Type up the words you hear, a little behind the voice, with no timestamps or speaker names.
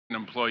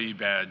employee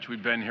badge.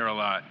 We've been here a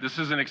lot. This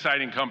is an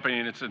exciting company,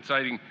 and it's an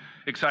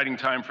exciting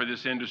time for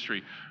this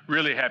industry.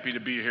 Really happy to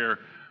be here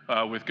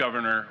with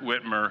Governor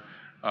Whitmer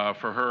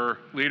for her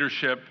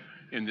leadership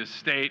in this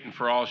state and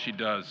for all she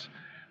does.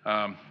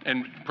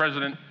 And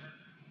President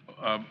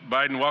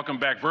Biden, welcome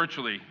back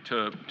virtually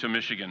to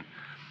Michigan.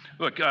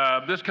 Look,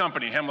 this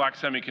company, Hemlock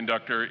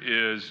Semiconductor,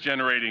 is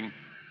generating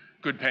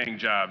good-paying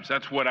jobs.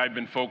 That's what I've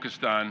been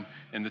focused on,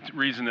 and the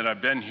reason that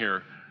I've been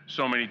here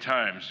so many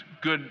times.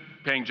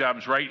 Good-paying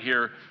jobs right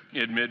here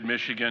in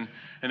mid-Michigan,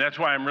 and that's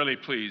why I'm really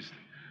pleased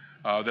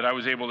that I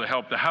was able to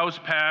help the House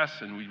pass,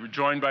 and we were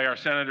joined by our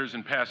senators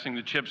in passing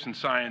the CHIPS and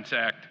Science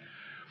Act.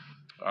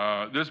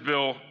 This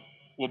bill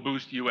will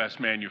boost U.S.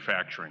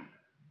 manufacturing.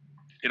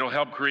 It'll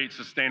help create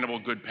sustainable,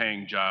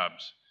 good-paying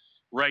jobs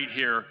right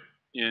here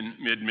in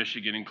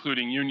mid-Michigan,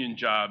 including union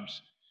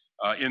jobs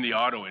in the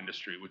auto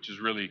industry, which is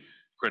really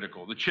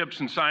critical. The CHIPS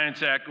and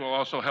Science Act will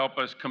also help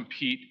us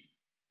compete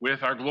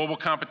with our global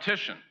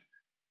competition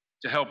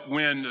to help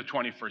win the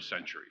 21st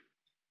century,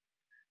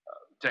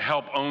 to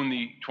help own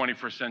the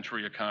 21st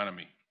century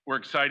economy. We're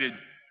excited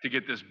to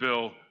get this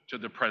bill to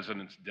the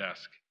President's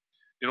desk.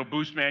 It'll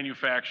boost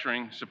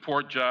manufacturing,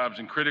 support jobs,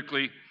 and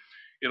critically,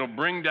 it'll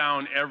bring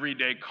down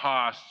everyday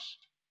costs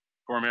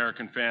for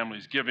American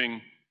families.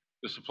 Given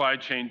the supply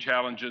chain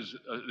challenges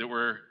that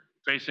we're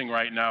facing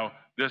right now,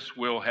 this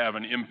will have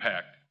an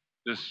impact.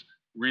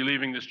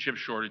 Relieving this chip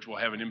shortage will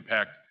have an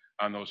impact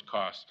on those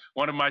costs.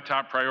 One of my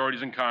top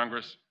priorities in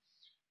Congress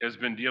has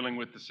been dealing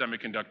with the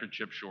semiconductor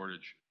chip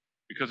shortage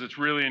because it's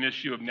really an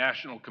issue of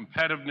national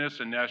competitiveness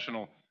and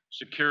national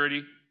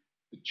security.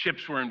 The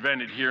chips were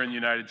invented here in the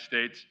United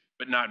States,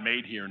 but not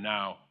made here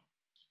now.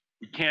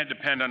 We can't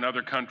depend on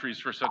other countries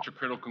for such a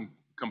critical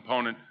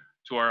component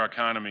to our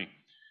economy.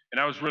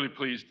 And I was really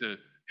pleased to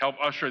help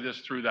usher this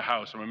through the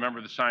House. I'm a member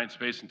of the Science,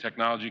 Space, and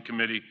Technology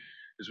Committee,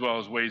 as well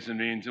as Ways and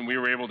Means, and we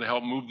were able to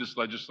help move this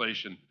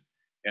legislation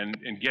and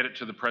get it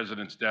to the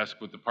President's desk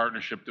with the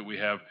partnership that we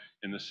have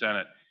in the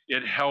Senate.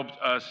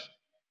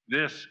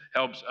 This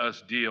helps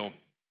us deal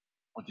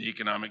with the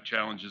economic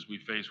challenges we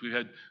face. We've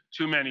had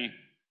too many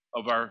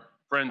of our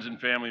friends and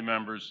family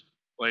members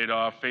laid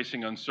off,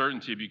 facing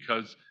uncertainty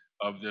because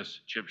of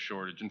this chip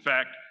shortage. In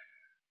fact,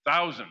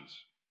 thousands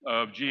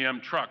of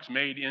GM trucks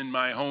made in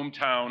my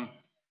hometown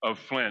of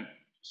Flint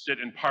sit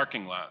in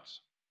parking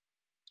lots,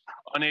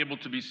 unable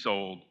to be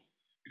sold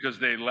because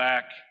they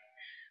lack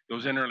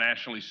those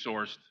internationally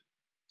sourced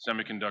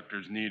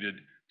semiconductors needed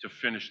to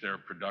finish their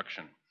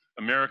production.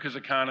 America's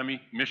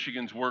economy,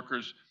 Michigan's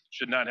workers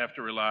should not have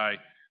to rely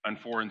on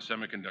foreign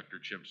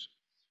semiconductor chips.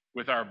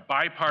 With our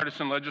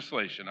bipartisan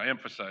legislation, I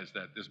emphasize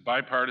that, this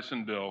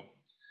bipartisan bill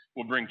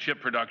will bring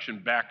chip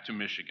production back to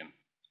Michigan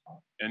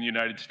and the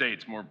United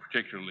States more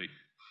particularly.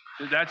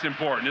 That's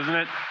important, isn't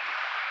it?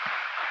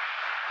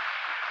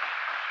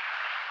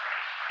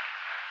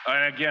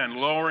 And again,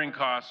 lowering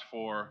costs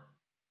for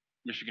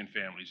Michigan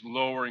families,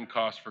 lowering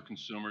costs for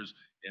consumers,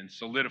 and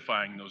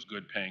solidifying those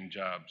good-paying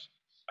jobs.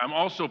 I'm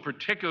also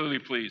particularly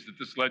pleased that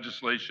this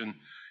legislation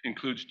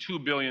includes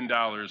 $2 billion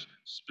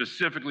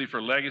specifically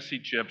for legacy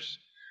chips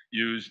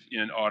used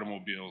in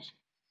automobiles,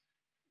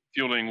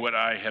 fueling what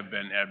I have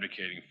been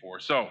advocating for.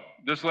 So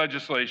this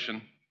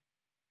legislation,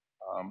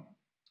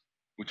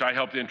 which I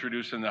helped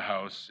introduce in the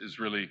House, is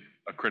really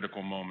a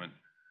critical moment.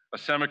 A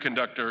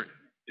semiconductor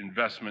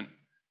investment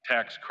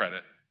tax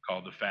credit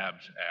called the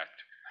FABS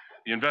Act.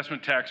 The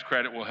investment tax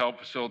credit will help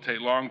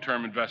facilitate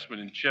long-term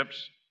investment in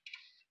chips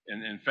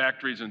and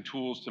factories and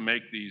tools to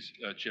make these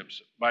chips.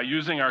 By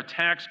using our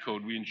tax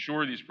code, we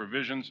ensure these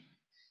provisions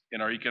in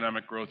our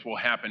economic growth will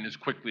happen as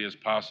quickly as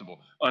possible,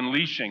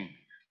 unleashing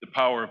the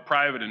power of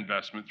private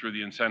investment through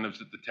the incentives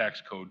that the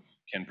tax code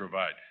can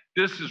provide.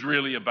 This is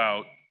really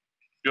about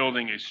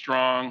building a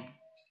strong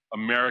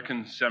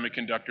American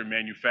semiconductor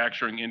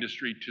manufacturing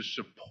industry to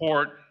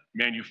support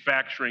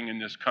manufacturing in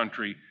this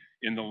country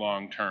in the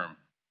long term.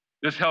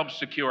 This helps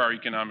secure our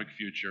economic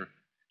future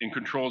and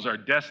controls our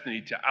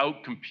destiny to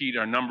outcompete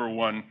our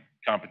 #1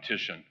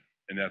 competition,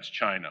 and that's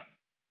China.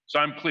 So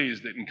I'm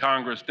pleased that in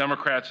Congress,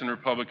 Democrats and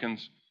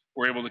Republicans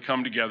were able to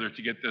come together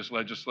to get this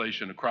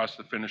legislation across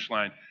the finish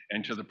line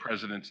and to the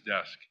President's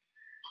desk.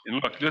 And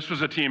look, this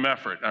was a team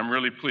effort. I'm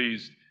really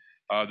pleased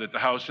that the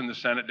House and the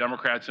Senate,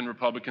 Democrats and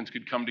Republicans,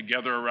 could come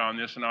together around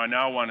this, and I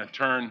now want to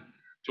turn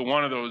to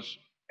one of those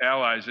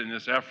allies in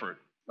this effort,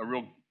 a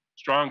real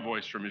strong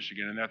voice for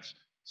Michigan, and that's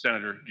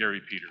Senator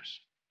Gary Peters.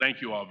 Thank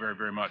you all very,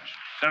 very much.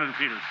 Senator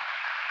Peters.